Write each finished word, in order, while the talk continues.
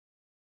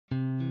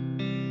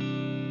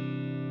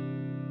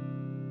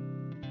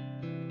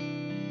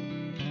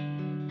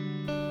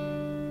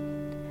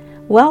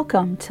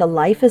Welcome to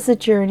Life is a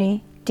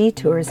Journey,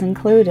 Detours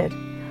Included.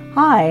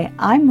 Hi,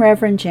 I'm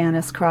Reverend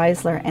Janice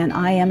Chrysler, and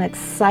I am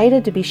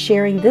excited to be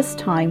sharing this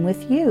time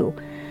with you,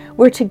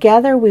 where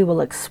together we will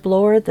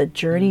explore the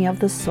journey of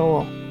the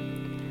soul.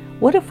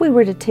 What if we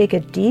were to take a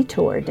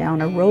detour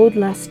down a road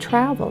less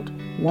traveled,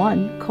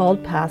 one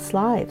called past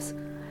lives?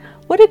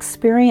 What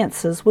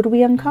experiences would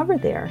we uncover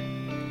there?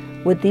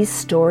 Would these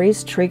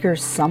stories trigger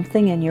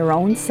something in your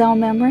own cell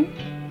memory?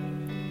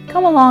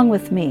 Come along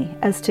with me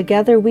as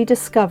together we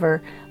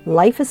discover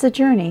life is a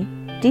journey,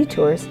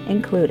 detours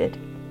included.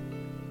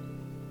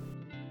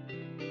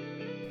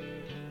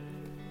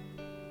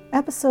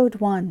 Episode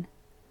 1.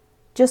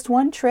 Just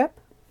one trip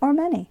or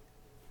many?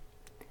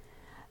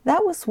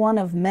 That was one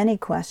of many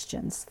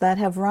questions that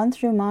have run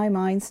through my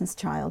mind since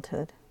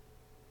childhood.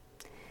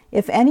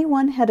 If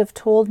anyone had have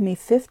told me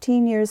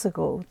 15 years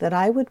ago that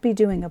I would be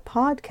doing a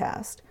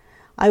podcast,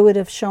 I would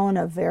have shown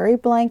a very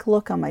blank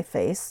look on my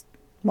face,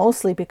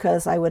 mostly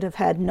because I would have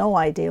had no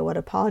idea what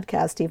a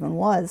podcast even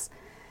was.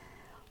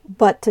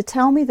 But to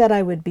tell me that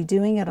I would be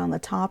doing it on the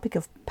topic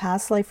of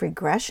past life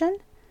regression,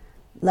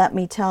 let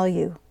me tell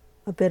you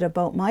a bit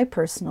about my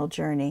personal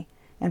journey,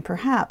 and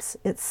perhaps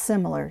it's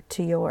similar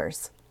to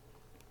yours.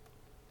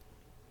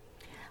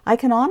 I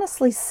can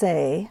honestly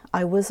say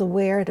I was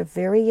aware at a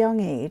very young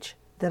age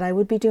that I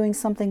would be doing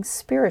something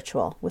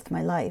spiritual with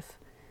my life.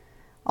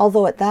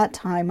 Although at that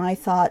time I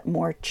thought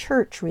more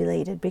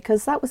church-related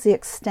because that was the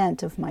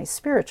extent of my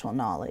spiritual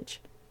knowledge.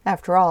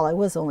 After all, I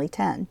was only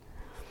 10.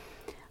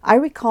 I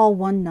recall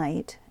one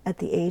night at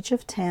the age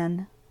of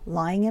 10,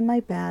 lying in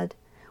my bed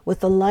with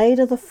the light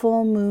of the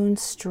full moon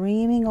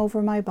streaming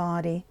over my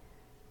body.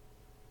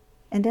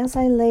 And as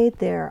I laid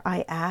there,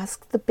 I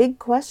asked the big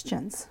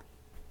questions.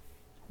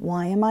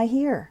 Why am I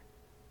here?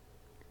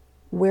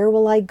 Where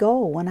will I go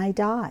when I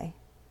die?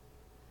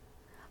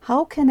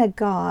 How can a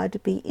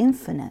God be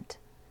infinite?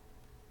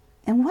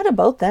 And what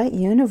about that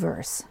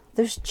universe?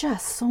 There's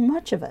just so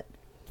much of it.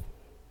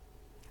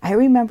 I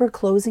remember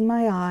closing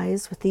my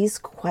eyes with these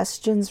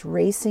questions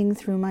racing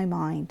through my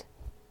mind,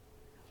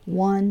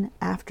 one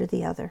after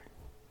the other.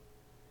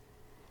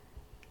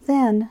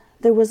 Then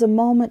there was a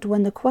moment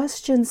when the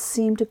questions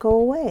seemed to go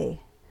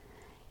away,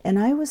 and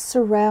I was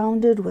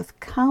surrounded with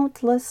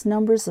countless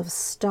numbers of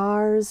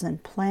stars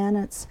and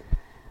planets.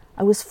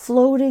 I was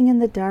floating in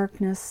the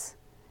darkness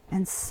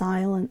and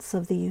silence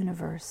of the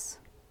universe.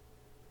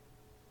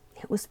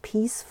 It was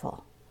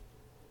peaceful.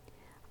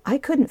 I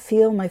couldn't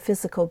feel my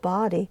physical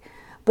body,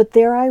 but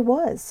there I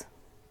was,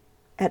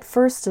 at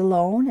first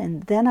alone,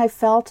 and then I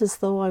felt as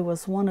though I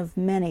was one of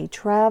many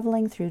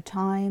traveling through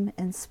time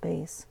and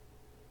space.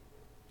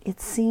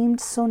 It seemed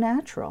so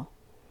natural.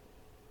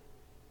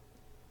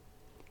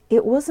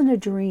 It wasn't a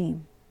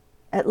dream,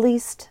 at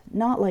least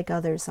not like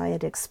others I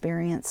had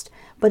experienced,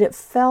 but it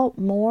felt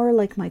more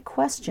like my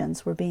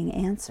questions were being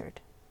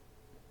answered.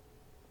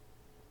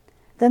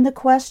 Then the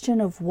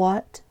question of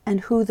what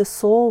and who the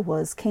soul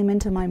was came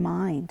into my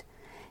mind,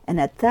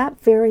 and at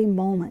that very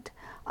moment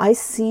I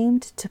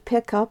seemed to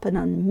pick up an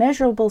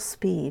unmeasurable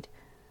speed,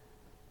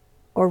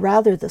 or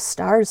rather the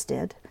stars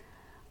did.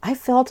 I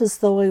felt as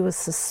though I was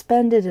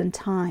suspended in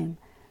time,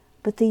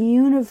 but the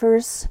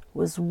universe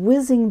was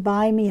whizzing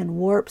by me in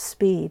warp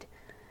speed.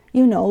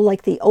 You know,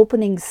 like the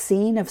opening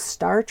scene of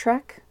Star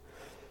Trek.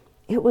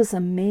 It was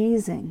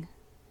amazing.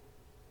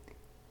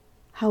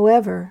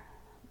 However,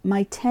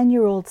 my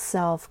 10-year-old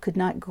self could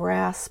not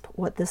grasp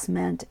what this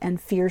meant, and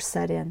fear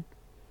set in.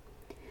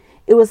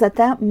 It was at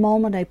that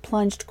moment I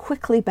plunged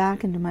quickly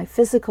back into my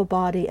physical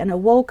body and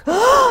awoke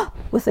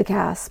with a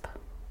gasp.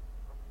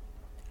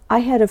 I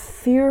had a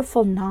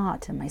fearful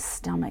knot in my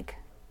stomach.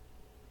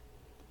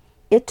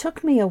 It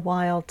took me a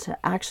while to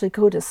actually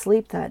go to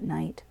sleep that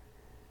night,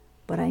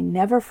 but I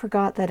never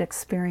forgot that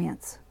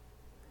experience.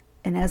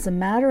 And as a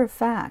matter of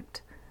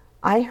fact,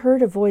 I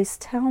heard a voice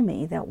tell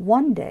me that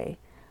one day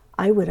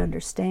I would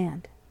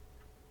understand.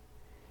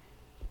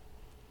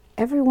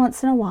 Every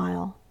once in a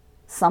while,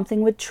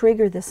 something would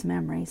trigger this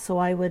memory, so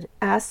I would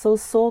ask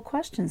those soul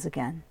questions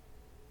again.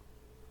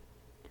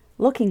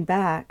 Looking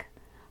back,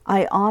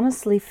 I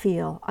honestly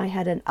feel I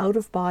had an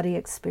out-of-body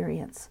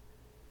experience,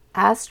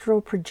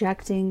 astral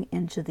projecting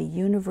into the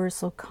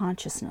universal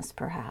consciousness,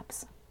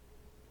 perhaps.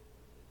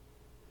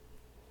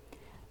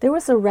 There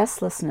was a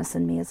restlessness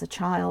in me as a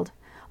child,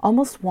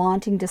 almost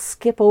wanting to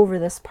skip over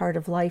this part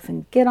of life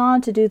and get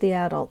on to do the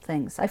adult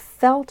things. I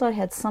felt I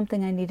had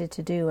something I needed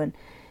to do, and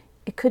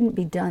it couldn't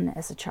be done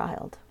as a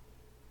child.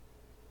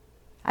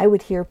 I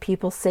would hear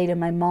people say to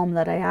my mom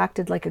that I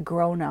acted like a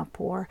grown-up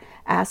or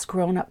asked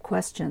grown-up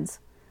questions.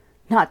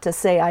 Not to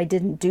say I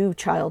didn't do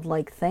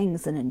childlike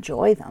things and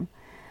enjoy them,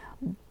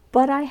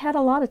 but I had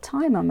a lot of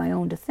time on my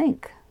own to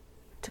think,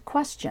 to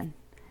question,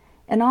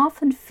 and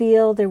often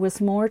feel there was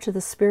more to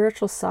the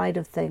spiritual side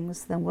of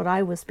things than what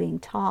I was being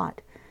taught,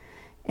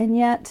 and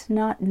yet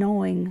not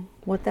knowing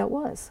what that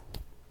was.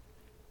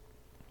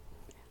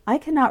 I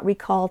cannot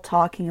recall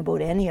talking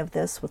about any of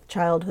this with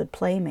childhood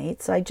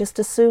playmates. I just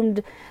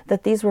assumed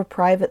that these were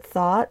private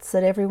thoughts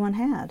that everyone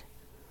had.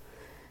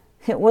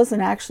 It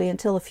wasn't actually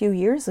until a few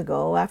years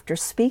ago, after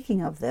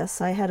speaking of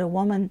this, I had a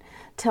woman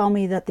tell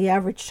me that the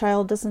average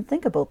child doesn't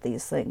think about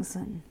these things.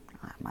 And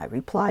my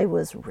reply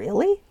was,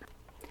 really?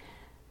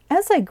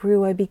 As I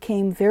grew, I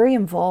became very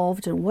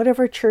involved in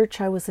whatever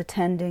church I was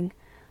attending,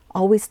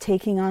 always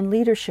taking on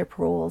leadership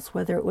roles,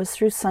 whether it was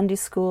through Sunday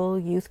school,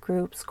 youth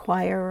groups,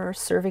 choir, or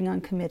serving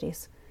on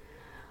committees.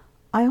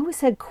 I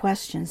always had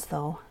questions,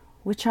 though,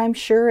 which I'm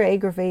sure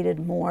aggravated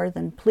more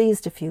than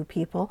pleased a few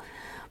people.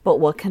 But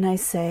what can I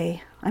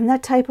say? I'm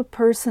that type of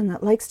person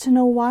that likes to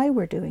know why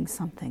we're doing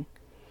something.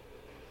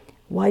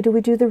 Why do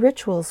we do the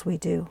rituals we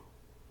do?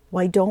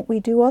 Why don't we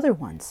do other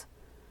ones?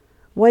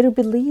 Why do we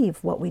believe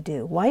what we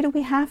do? Why do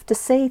we have to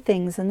say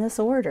things in this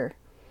order?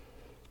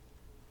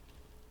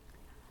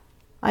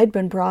 I'd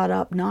been brought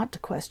up not to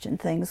question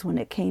things when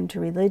it came to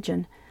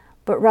religion,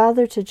 but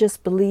rather to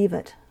just believe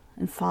it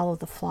and follow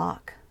the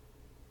flock.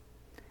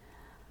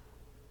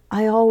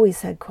 I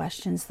always had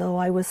questions, though.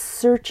 I was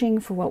searching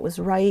for what was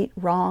right,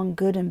 wrong,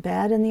 good, and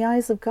bad in the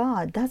eyes of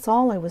God. That's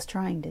all I was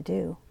trying to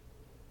do.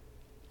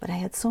 But I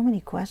had so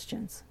many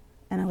questions,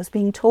 and I was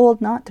being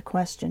told not to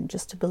question,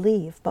 just to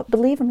believe. But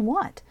believe in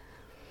what?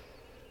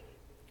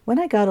 When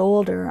I got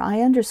older,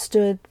 I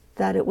understood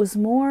that it was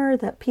more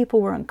that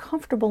people were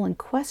uncomfortable in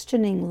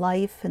questioning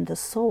life and the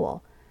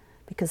soul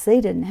because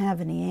they didn't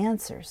have any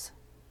answers.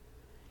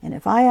 And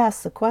if I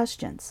asked the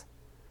questions,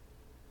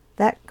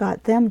 that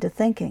got them to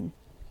thinking,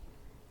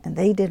 and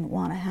they didn't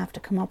want to have to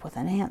come up with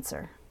an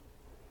answer.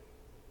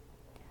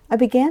 I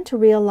began to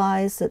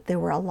realize that there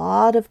were a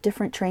lot of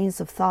different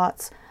trains of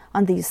thoughts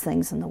on these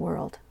things in the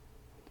world.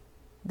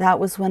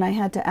 That was when I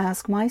had to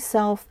ask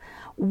myself,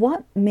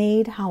 what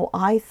made how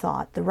I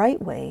thought the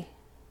right way,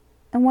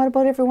 and what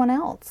about everyone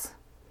else?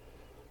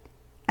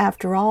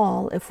 After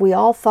all, if we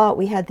all thought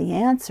we had the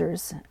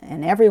answers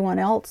and everyone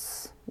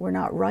else were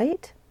not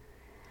right,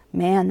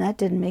 man, that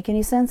didn't make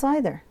any sense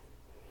either.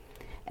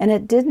 And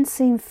it didn't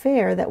seem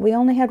fair that we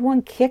only had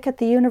one kick at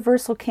the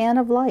universal can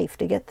of life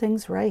to get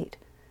things right.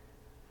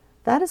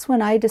 That is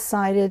when I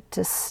decided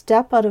to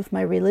step out of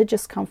my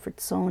religious comfort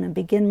zone and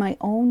begin my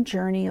own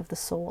journey of the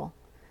soul,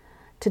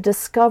 to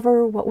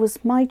discover what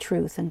was my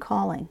truth and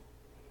calling.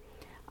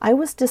 I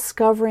was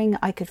discovering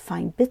I could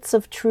find bits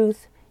of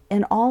truth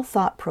in all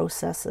thought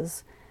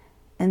processes,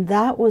 and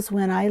that was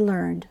when I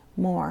learned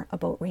more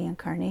about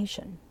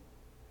reincarnation.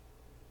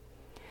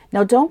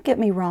 Now, don't get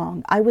me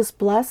wrong, I was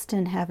blessed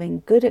in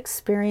having good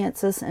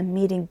experiences and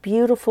meeting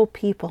beautiful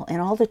people in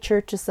all the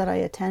churches that I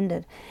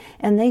attended,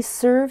 and they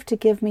served to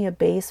give me a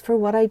base for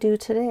what I do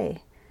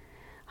today.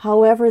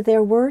 However,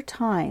 there were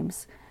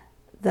times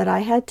that I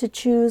had to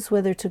choose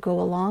whether to go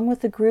along with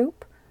the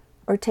group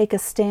or take a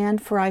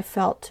stand for I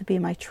felt to be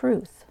my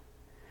truth.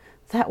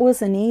 That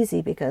wasn't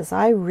easy because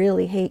I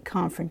really hate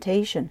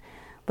confrontation,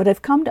 but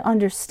I've come to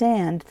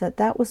understand that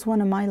that was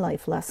one of my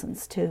life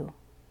lessons too.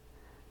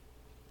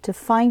 To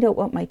find out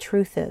what my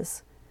truth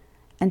is,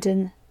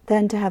 and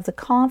then to have the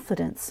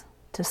confidence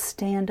to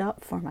stand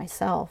up for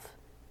myself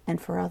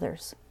and for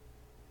others.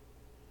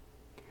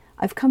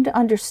 I've come to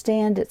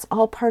understand it's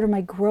all part of my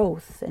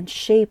growth and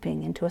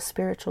shaping into a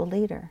spiritual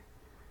leader.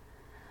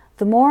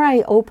 The more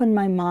I opened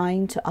my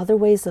mind to other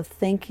ways of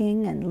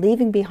thinking and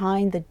leaving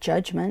behind the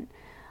judgment,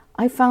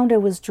 I found I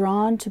was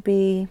drawn to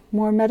be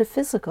more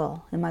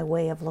metaphysical in my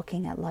way of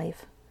looking at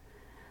life.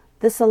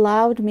 This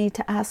allowed me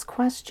to ask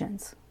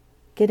questions,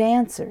 get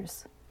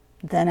answers,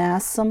 then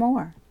ask some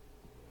more.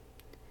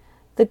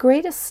 The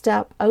greatest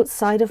step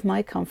outside of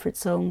my comfort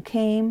zone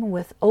came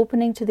with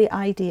opening to the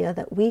idea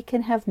that we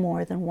can have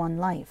more than one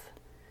life.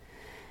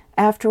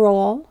 After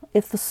all,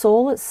 if the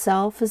soul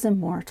itself is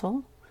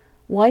immortal,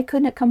 why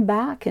couldn't it come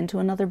back into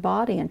another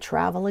body and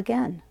travel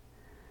again?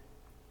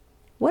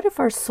 What if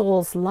our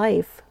soul's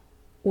life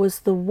was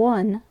the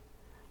one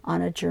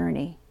on a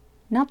journey,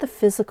 not the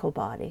physical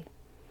body?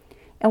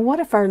 And what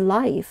if our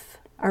life,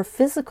 our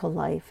physical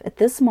life at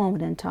this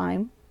moment in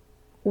time,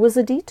 was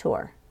a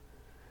detour?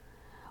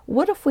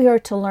 What if we are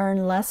to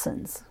learn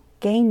lessons,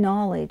 gain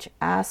knowledge,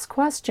 ask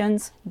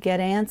questions, get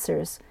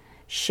answers,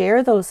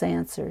 share those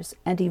answers,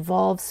 and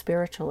evolve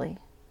spiritually?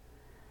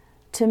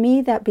 To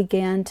me, that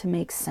began to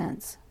make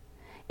sense.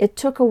 It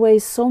took away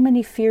so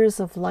many fears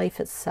of life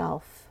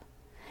itself.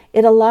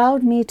 It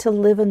allowed me to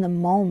live in the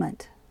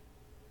moment.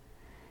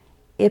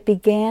 It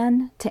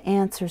began to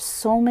answer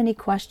so many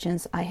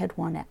questions I had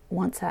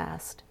once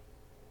asked.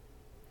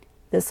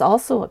 This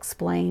also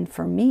explained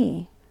for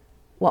me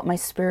what my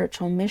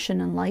spiritual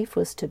mission in life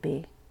was to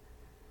be,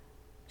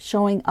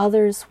 showing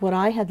others what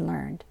I had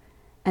learned,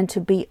 and to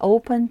be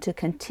open to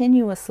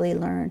continuously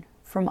learn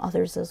from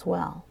others as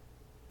well.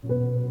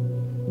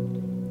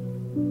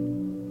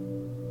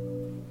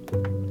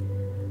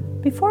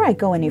 Before I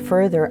go any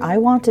further, I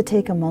want to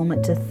take a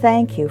moment to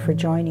thank you for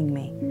joining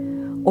me.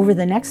 Over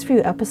the next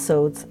few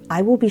episodes,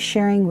 I will be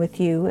sharing with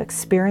you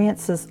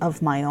experiences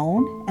of my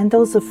own and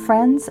those of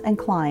friends and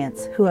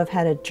clients who have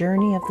had a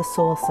journey of the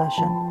soul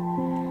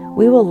session.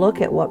 We will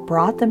look at what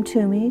brought them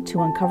to me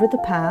to uncover the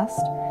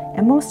past,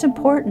 and most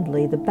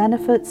importantly, the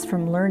benefits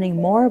from learning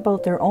more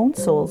about their own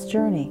soul's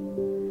journey.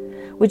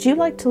 Would you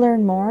like to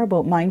learn more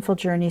about Mindful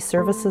Journey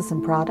services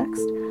and products?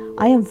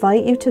 I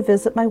invite you to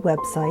visit my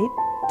website,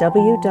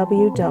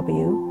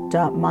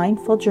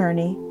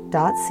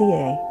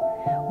 www.mindfuljourney.ca.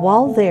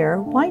 While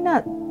there, why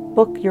not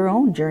book your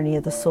own Journey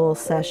of the Soul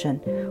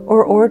session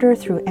or order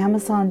through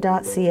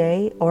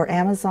Amazon.ca or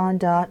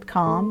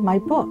Amazon.com my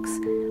books,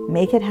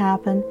 Make It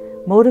Happen,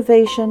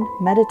 Motivation,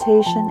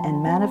 Meditation,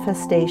 and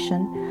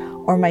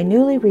Manifestation, or my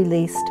newly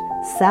released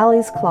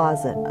Sally's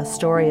Closet, a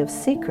story of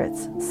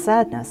secrets,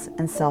 sadness,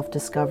 and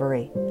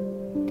self-discovery.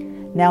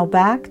 Now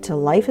back to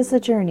Life is a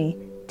Journey,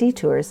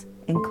 detours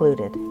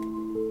included.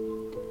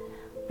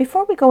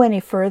 Before we go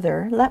any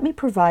further, let me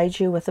provide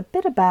you with a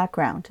bit of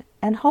background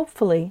and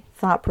hopefully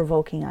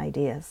thought-provoking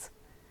ideas.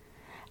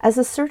 As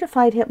a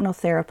certified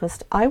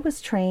hypnotherapist, I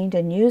was trained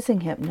in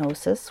using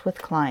hypnosis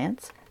with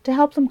clients to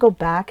help them go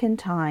back in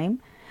time,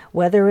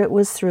 whether it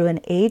was through an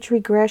age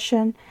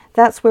regression,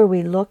 that's where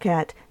we look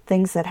at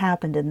things that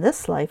happened in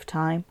this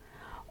lifetime,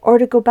 or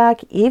to go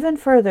back even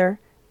further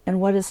in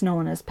what is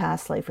known as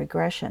past life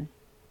regression.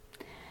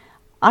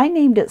 I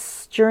named it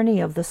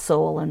Journey of the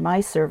Soul in my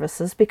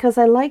services because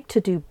I like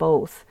to do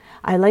both.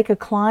 I like a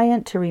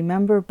client to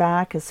remember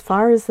back as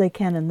far as they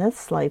can in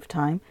this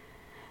lifetime,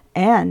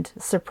 and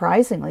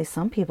surprisingly,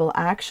 some people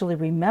actually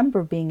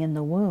remember being in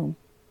the womb.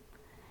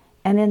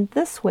 And in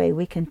this way,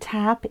 we can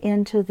tap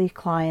into the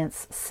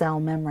client's cell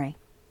memory.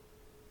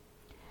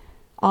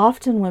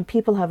 Often when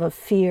people have a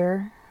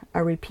fear,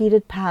 a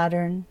repeated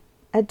pattern,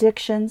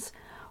 addictions,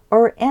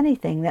 or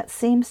anything that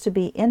seems to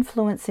be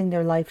influencing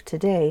their life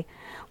today,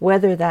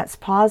 whether that's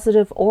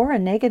positive or a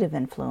negative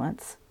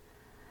influence,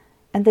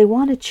 and they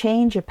want to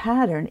change a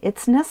pattern,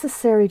 it's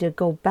necessary to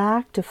go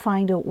back to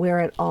find out where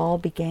it all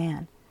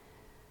began.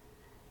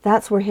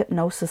 That's where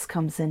hypnosis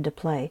comes into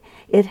play.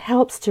 It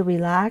helps to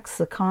relax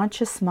the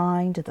conscious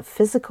mind, the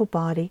physical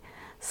body,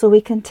 so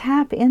we can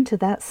tap into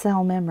that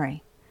cell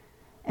memory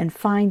and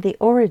find the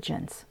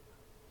origins,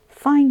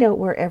 find out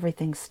where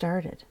everything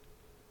started.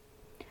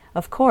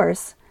 Of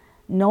course,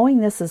 knowing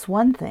this is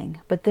one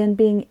thing, but then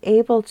being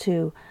able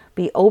to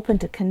be open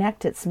to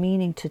connect its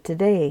meaning to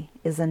today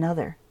is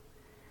another.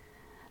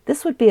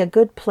 This would be a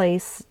good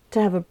place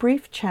to have a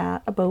brief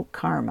chat about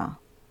karma.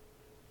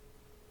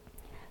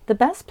 The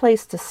best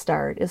place to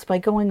start is by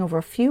going over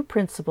a few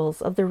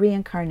principles of the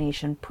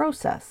reincarnation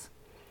process.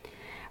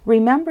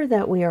 Remember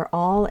that we are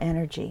all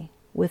energy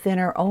within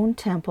our own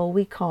temple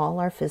we call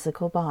our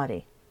physical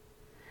body.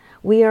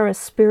 We are a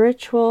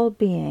spiritual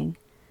being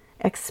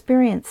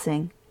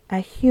experiencing a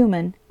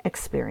human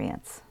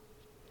experience.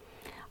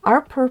 Our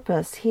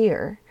purpose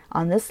here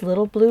on this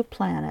little blue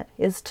planet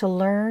is to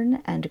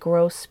learn and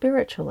grow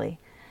spiritually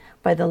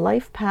by the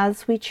life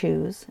paths we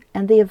choose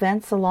and the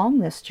events along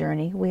this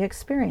journey we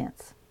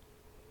experience.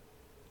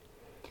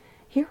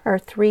 Here are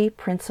 3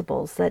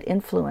 principles that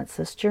influence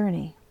this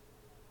journey.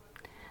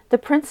 The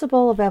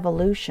principle of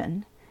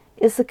evolution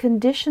is the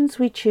conditions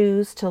we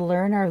choose to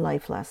learn our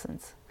life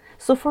lessons.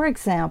 So for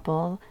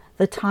example,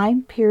 the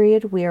time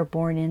period we are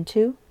born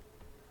into,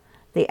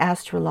 the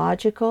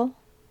astrological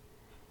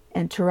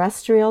and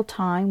terrestrial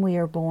time we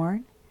are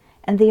born,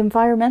 and the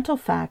environmental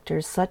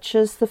factors such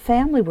as the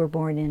family we're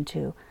born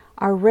into,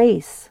 our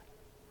race,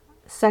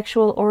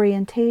 sexual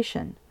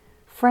orientation,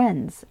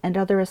 friends, and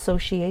other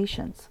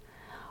associations.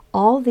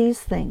 All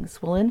these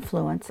things will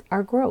influence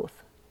our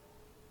growth.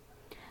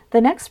 The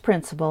next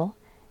principle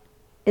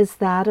is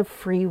that of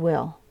free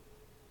will.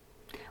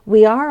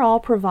 We are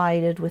all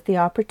provided with the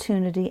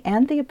opportunity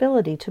and the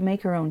ability to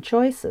make our own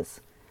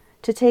choices,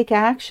 to take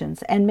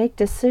actions and make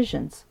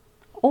decisions,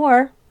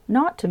 or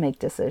not to make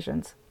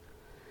decisions.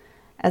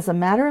 As a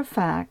matter of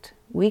fact,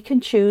 we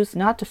can choose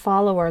not to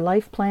follow our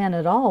life plan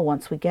at all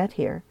once we get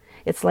here.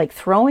 It's like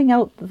throwing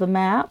out the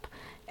map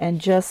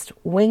and just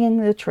winging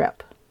the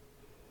trip.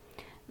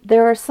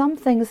 There are some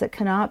things that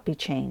cannot be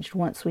changed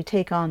once we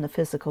take on the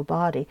physical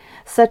body,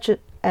 such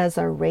as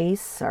our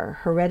race, our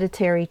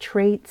hereditary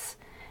traits,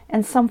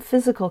 and some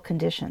physical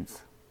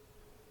conditions.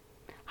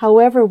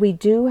 However, we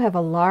do have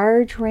a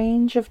large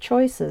range of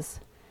choices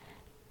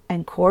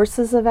and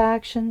courses of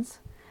actions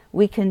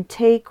we can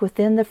take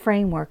within the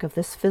framework of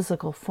this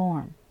physical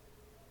form.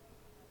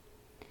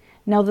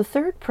 Now, the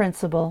third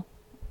principle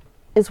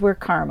is where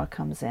karma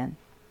comes in.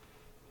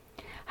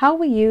 How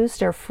we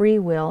used our free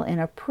will in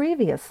a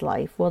previous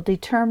life will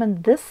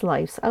determine this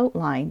life's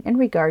outline in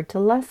regard to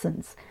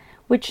lessons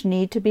which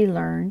need to be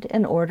learned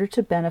in order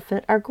to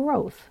benefit our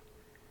growth.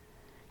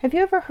 Have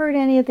you ever heard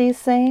any of these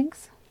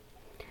sayings?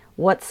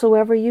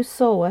 Whatsoever you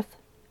soweth,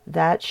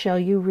 that shall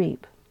you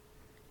reap.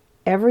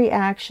 Every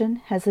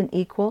action has an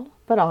equal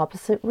but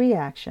opposite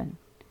reaction.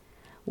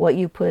 What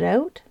you put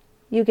out,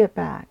 you get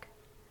back.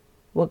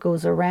 What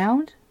goes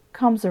around,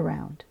 comes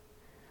around.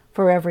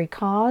 For every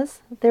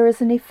cause, there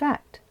is an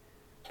effect.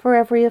 For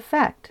every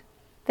effect,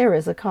 there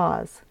is a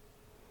cause.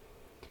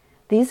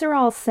 These are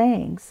all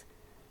sayings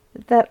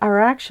that are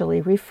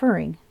actually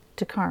referring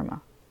to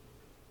karma.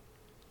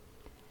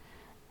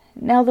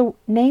 Now, the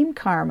name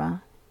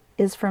karma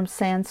is from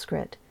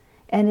Sanskrit,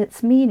 and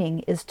its meaning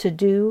is to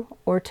do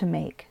or to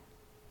make.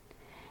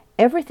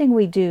 Everything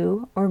we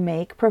do or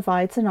make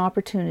provides an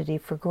opportunity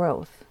for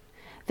growth.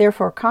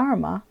 Therefore,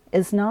 karma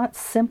is not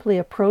simply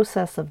a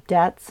process of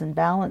debts and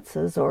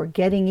balances or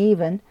getting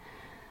even,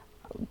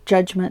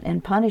 judgment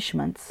and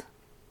punishments.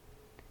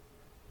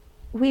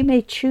 We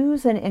may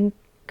choose an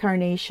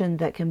incarnation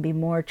that can be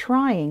more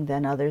trying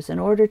than others in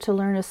order to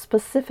learn a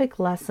specific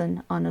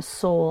lesson on a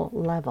soul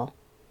level.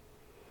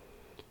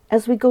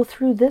 As we go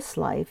through this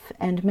life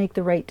and make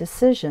the right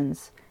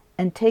decisions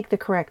and take the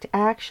correct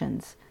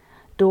actions,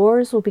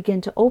 doors will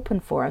begin to open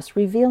for us,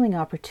 revealing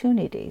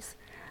opportunities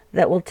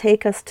that will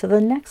take us to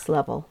the next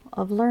level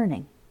of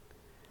learning.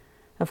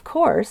 Of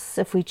course,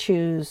 if we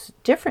choose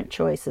different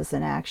choices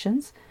and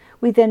actions,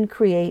 we then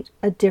create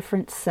a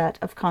different set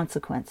of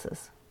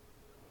consequences.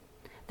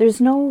 There's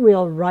no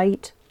real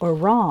right or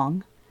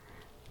wrong,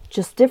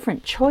 just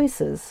different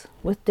choices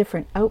with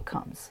different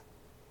outcomes.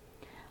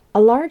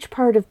 A large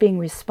part of being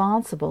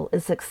responsible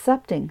is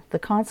accepting the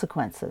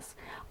consequences,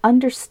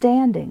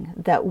 understanding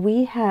that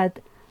we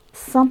had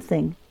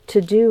something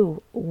to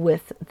do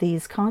with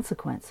these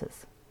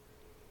consequences.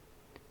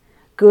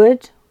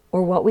 Good,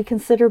 or what we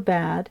consider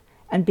bad,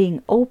 and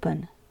being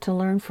open to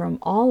learn from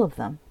all of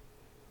them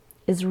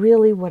is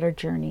really what our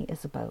journey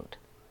is about.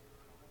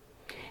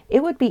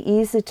 It would be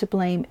easy to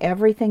blame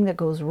everything that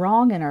goes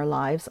wrong in our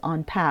lives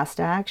on past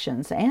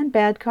actions and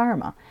bad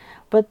karma,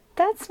 but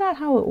that's not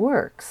how it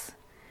works.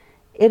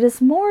 It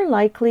is more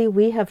likely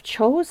we have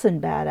chosen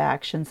bad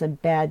actions and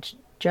bad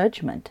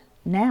judgment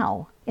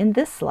now, in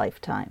this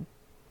lifetime.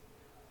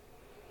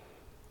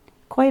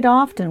 Quite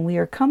often we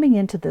are coming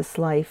into this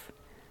life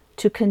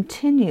to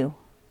continue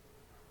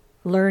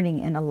learning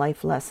in a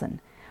life lesson.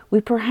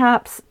 We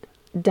perhaps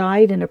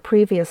died in a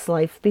previous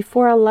life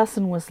before a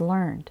lesson was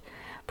learned.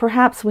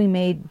 Perhaps we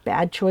made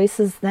bad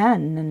choices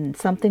then and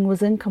something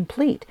was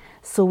incomplete,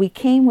 so we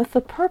came with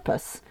the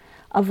purpose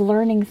of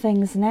learning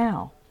things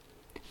now.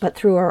 But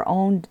through our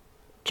own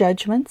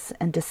judgments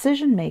and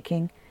decision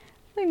making,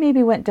 we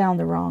maybe went down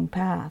the wrong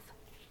path.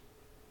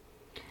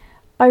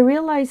 By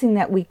realizing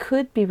that we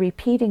could be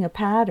repeating a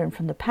pattern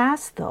from the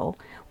past, though,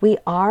 we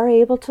are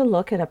able to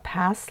look at a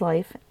past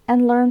life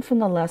and learn from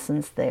the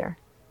lessons there.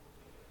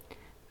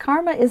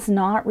 Karma is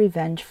not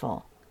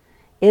revengeful.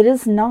 It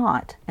is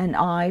not an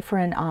eye for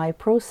an eye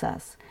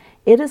process.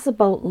 It is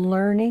about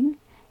learning,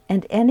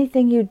 and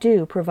anything you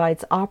do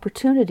provides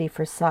opportunity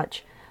for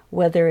such,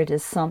 whether it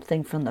is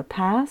something from the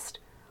past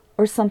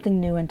or something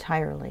new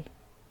entirely.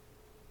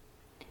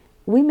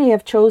 We may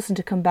have chosen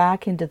to come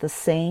back into the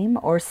same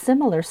or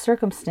similar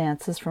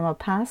circumstances from a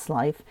past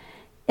life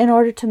in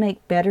order to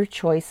make better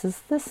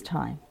choices this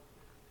time.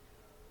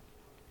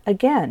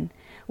 Again,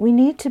 we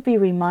need to be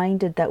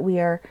reminded that we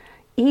are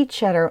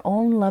each at our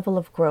own level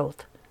of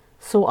growth,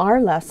 so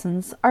our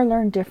lessons are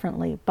learned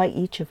differently by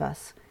each of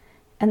us,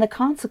 and the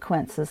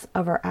consequences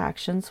of our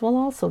actions will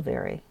also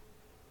vary.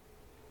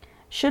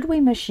 Should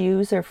we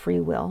misuse our free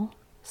will,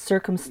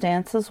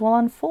 circumstances will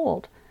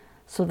unfold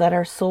so that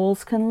our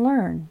souls can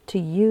learn to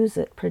use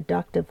it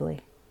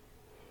productively.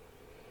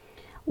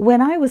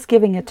 When I was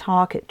giving a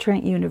talk at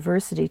Trent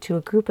University to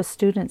a group of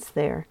students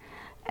there,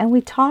 and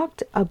we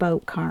talked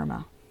about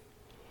karma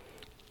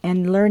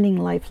and learning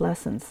life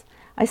lessons,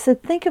 I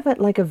said, think of it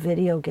like a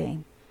video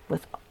game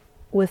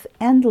with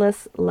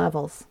endless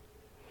levels.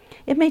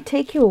 It may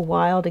take you a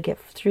while to get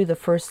through the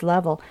first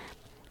level,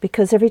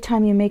 because every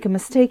time you make a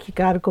mistake, you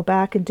got to go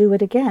back and do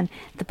it again.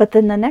 But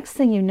then the next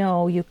thing you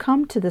know, you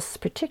come to this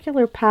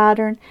particular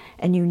pattern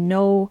and you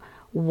know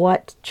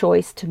what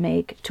choice to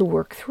make to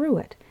work through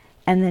it.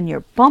 And then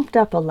you're bumped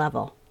up a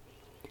level.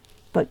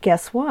 But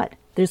guess what?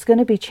 There's going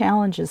to be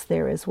challenges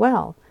there as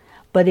well.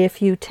 But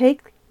if you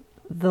take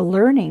the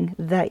learning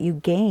that you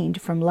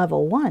gained from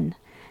level 1,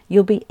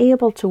 you'll be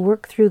able to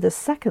work through the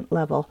second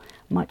level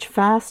much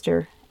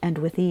faster and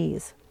with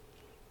ease.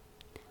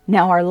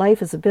 Now, our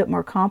life is a bit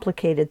more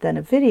complicated than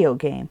a video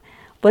game,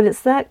 but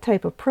it's that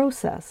type of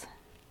process.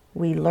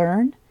 We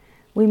learn,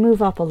 we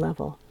move up a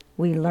level.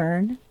 We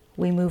learn,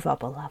 we move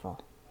up a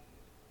level.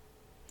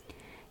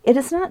 It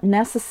is not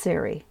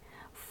necessary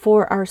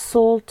for our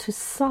soul to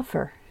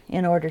suffer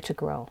in order to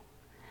grow.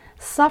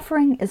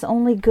 Suffering is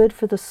only good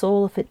for the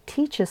soul if it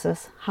teaches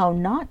us how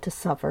not to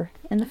suffer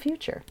in the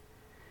future.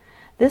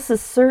 This is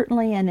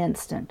certainly an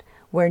instant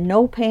where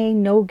no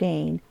pain, no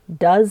gain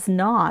does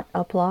not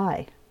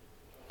apply.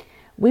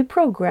 We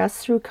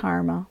progress through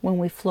karma when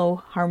we flow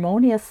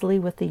harmoniously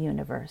with the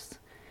universe.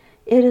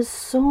 It is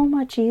so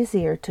much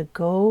easier to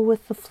go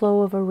with the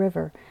flow of a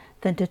river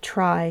than to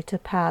try to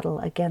paddle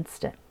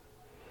against it.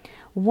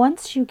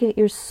 Once you get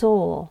your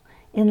soul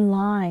in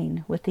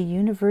line with the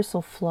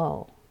universal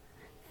flow,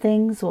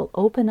 things will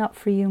open up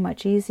for you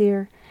much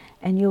easier,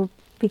 and you'll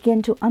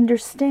begin to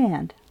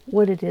understand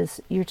what it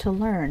is you're to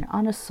learn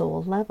on a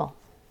soul level.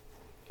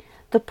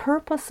 The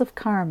purpose of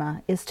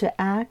karma is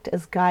to act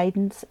as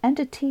guidance and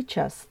to teach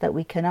us that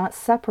we cannot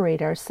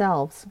separate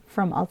ourselves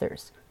from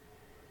others.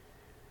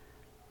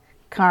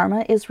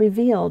 Karma is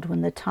revealed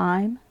when the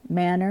time,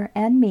 manner,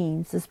 and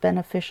means is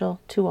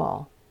beneficial to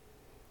all.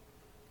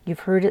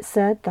 You've heard it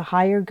said, the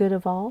higher good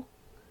of all.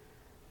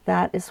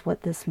 that is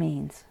what this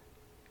means.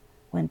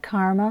 When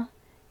karma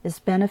is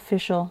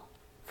beneficial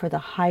for the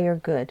higher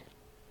good.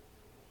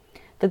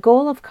 The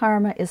goal of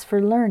karma is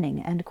for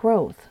learning and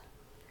growth.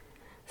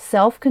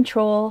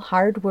 Self-control,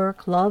 hard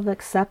work, love,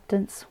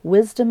 acceptance,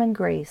 wisdom, and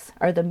grace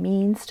are the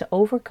means to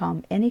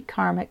overcome any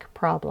karmic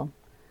problem.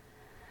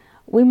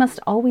 We must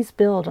always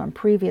build on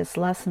previous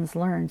lessons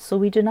learned so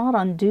we do not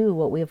undo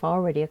what we have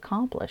already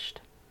accomplished.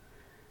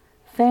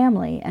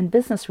 Family and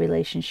business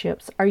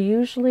relationships are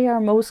usually our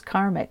most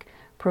karmic,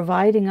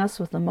 providing us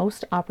with the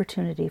most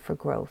opportunity for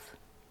growth.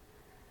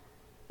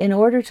 In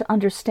order to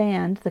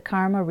understand the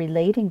karma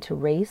relating to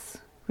race,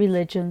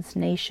 religions,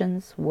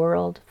 nations,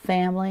 world,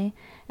 family,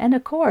 and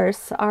of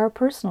course our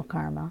personal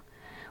karma,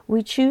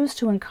 we choose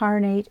to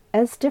incarnate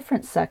as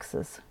different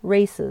sexes,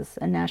 races,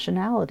 and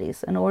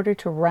nationalities in order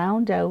to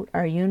round out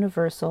our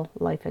universal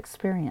life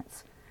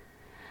experience.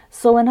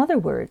 So in other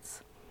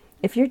words,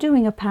 if you're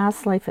doing a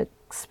past life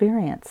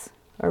experience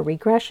or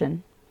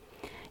regression,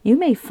 you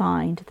may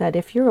find that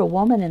if you're a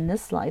woman in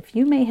this life,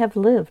 you may have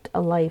lived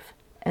a life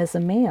as a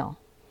male.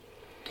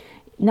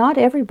 Not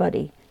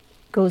everybody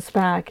goes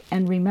back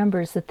and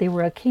remembers that they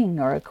were a king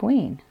or a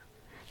queen.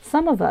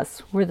 Some of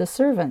us were the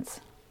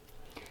servants.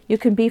 You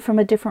can be from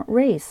a different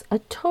race, a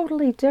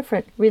totally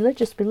different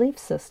religious belief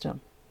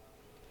system.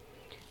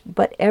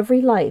 But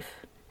every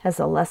life has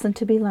a lesson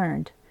to be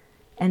learned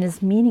and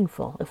is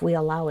meaningful if we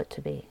allow it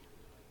to be.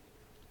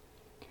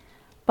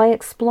 By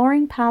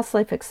exploring past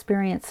life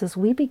experiences,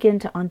 we begin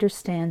to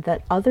understand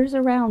that others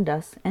around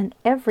us and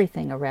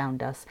everything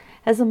around us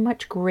has a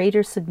much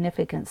greater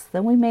significance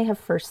than we may have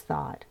first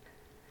thought.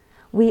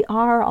 We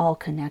are all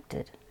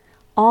connected,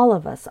 all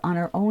of us on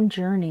our own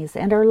journeys,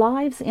 and our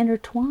lives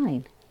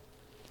intertwine.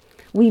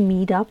 We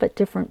meet up at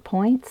different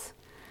points.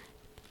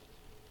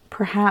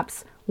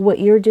 Perhaps what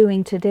you're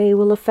doing today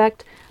will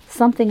affect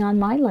something on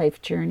my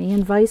life journey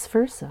and vice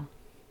versa.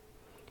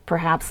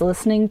 Perhaps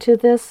listening to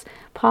this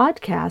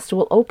podcast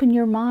will open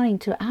your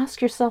mind to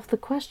ask yourself the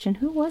question,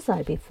 who was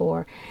I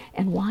before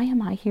and why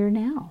am I here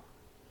now?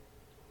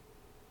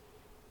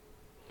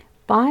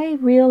 By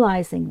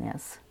realizing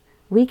this,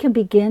 we can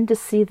begin to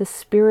see the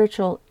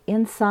spiritual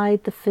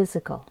inside the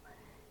physical,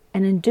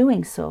 and in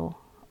doing so,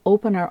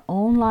 open our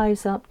own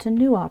lives up to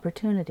new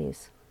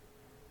opportunities.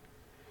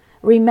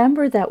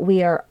 Remember that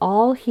we are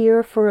all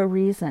here for a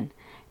reason,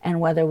 and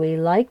whether we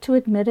like to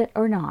admit it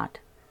or not,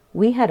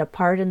 we had a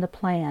part in the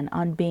plan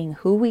on being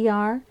who we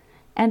are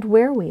and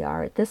where we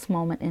are at this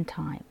moment in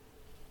time.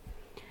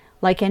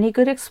 Like any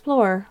good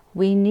explorer,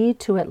 we need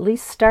to at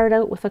least start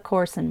out with a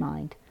course in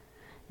mind.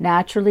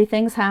 Naturally,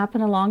 things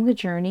happen along the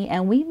journey,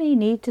 and we may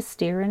need to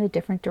steer in a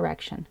different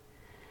direction.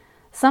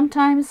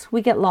 Sometimes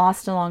we get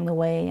lost along the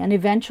way and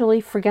eventually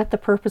forget the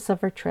purpose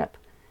of our trip.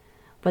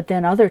 But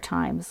then other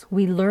times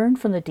we learn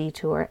from the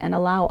detour and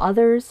allow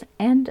others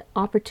and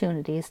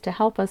opportunities to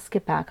help us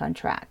get back on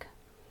track.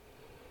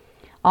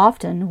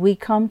 Often we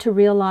come to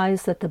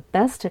realize that the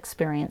best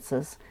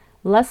experiences,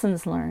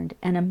 lessons learned,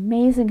 and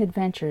amazing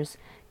adventures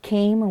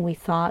came when we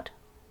thought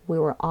we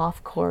were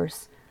off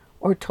course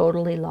or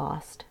totally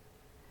lost.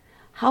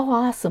 How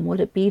awesome would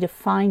it be to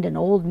find an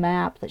old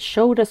map that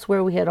showed us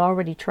where we had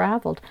already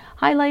traveled,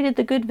 highlighted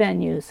the good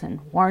venues,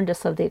 and warned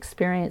us of the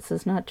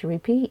experiences not to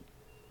repeat?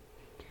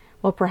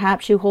 Well,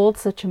 perhaps you hold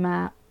such a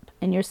map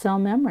in your cell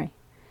memory,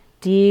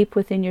 deep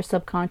within your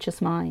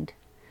subconscious mind.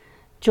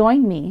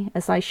 Join me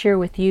as I share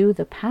with you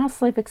the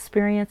past life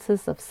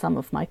experiences of some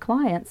of my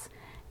clients,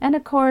 and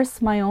of course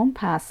my own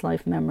past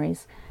life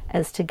memories,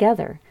 as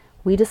together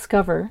we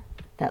discover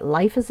that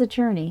life is a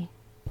journey,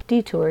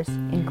 detours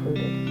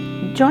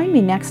included. Join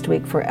me next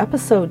week for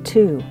episode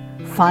 2,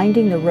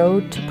 Finding the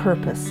Road to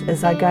Purpose,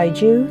 as I guide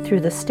you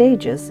through the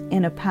stages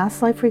in a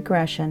past life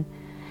regression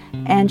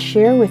and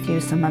share with you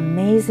some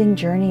amazing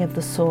journey of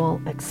the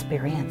soul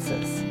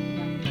experiences.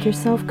 Make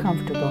yourself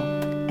comfortable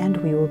and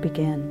we will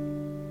begin.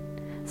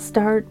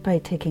 Start by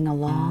taking a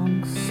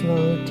long,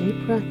 slow,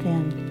 deep breath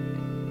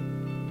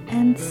in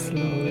and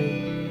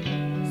slowly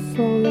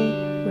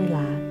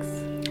relax.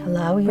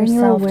 Allow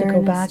yourself to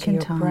go back in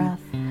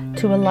time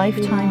to a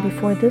lifetime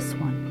before this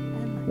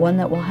one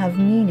that will have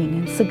meaning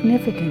and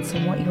significance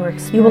in what you are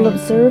experiencing. You will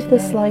observe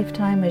this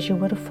lifetime as you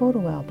would a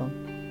photo album.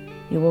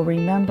 You will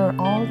remember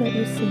all that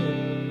you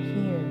see.